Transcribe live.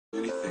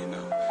anything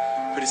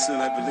now. Pretty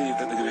soon I believe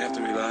that they're going to have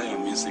to rely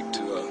on music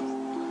to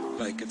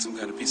like get some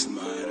kind of peace of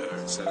mind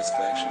or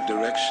satisfaction,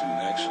 direction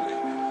actually,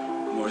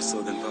 more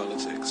so than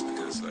politics,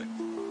 because like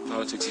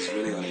politics is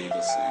really on the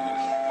evil scene, you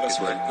know.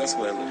 That's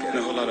what I look at. And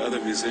a whole lot of other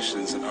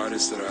musicians and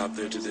artists that are out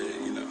there today,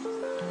 you know,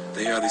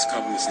 they hear all these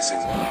compliments, they say,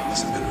 wow,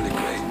 this has been really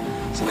great.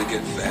 So they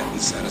get fat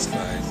and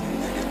satisfied and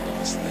they get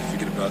lost and they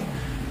forget about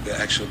the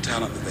actual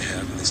talent that they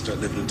have and they start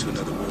living into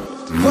another world.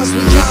 Once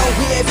we young,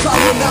 we ain't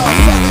falling off.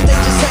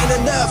 Everything just ain't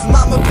enough.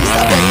 Mama, please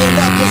stop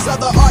paying up, cause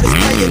other artists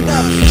paying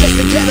up just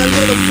to get a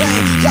little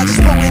fame. Y'all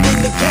just moving in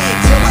the game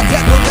till my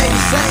death remain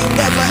the same.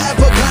 Never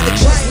ever gonna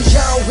change. We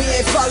young, we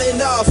ain't falling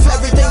off.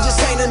 Everything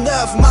just ain't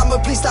enough. Mama,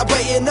 please stop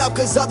waiting up,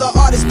 cause other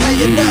artists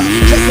paying up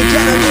just to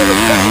get a little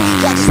fame.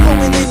 Y'all just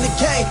moving in the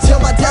game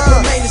till my death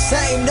remain the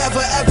same.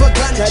 Never ever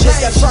gonna change.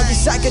 That funky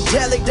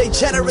psychedelic, they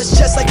generous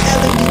just like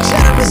Ellen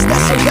DeGeneres.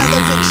 That's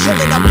irrelevant.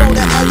 Chilling up on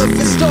that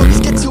elephant. Stories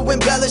get too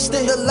embellished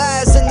in the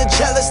lies and the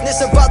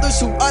jealousness of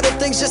others who utter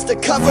things just to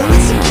cover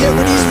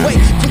insecurities. Wait,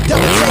 quick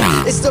double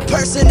take. It's the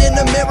person in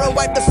the mirror.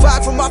 Wipe the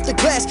fog from off the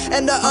glass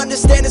and the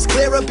understand is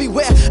clearer.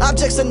 Beware,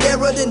 objects are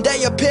nearer than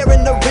they appear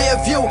in the rear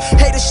view.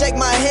 Haters shake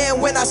my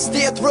hand when I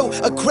steer through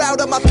a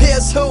crowd of my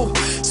peers who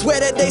swear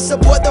that they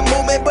support the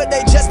movement, but they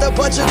just a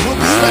bunch of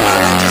groupies. Spend my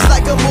life just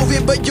like a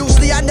movie, but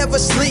usually I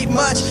never sleep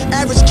much.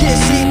 Average kid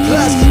C+.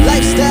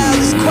 Lifestyle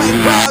is quite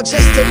wild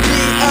just to be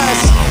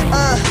us.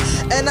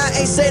 And I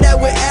ain't say that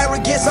with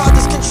arrogance.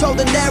 Authors control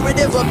the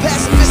narrative. A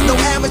pacifist, no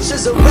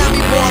amateurs around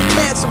me, boy, I'm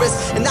cancerous.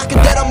 And I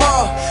can dead them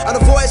all on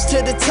a voyage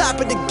to the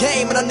top of the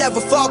game. And I'll never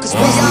fall, cause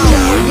we young,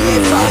 we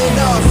ain't falling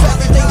off.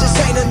 Everything just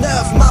ain't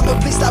enough. Mama,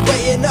 please stop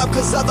waiting up,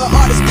 cause other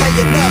artists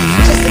paying up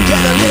just to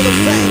get a little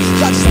fame.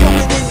 Y'all just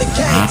moving in the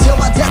game till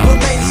my death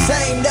remain the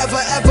same.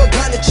 Never ever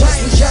gonna change.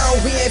 We young,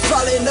 we ain't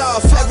falling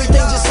off.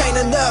 Everything just ain't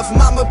enough.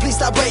 Mama, please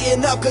stop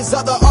waiting up, cause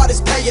other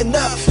artists paying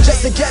up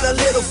just to get a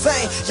little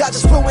fame. Y'all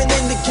just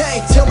ruining the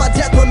game till my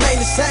death remain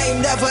the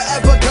same. Never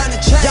ever gonna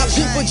change. Y'all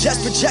people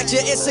just project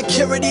your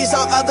insecurities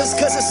on others,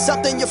 cause it's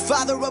something your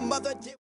father or mother did.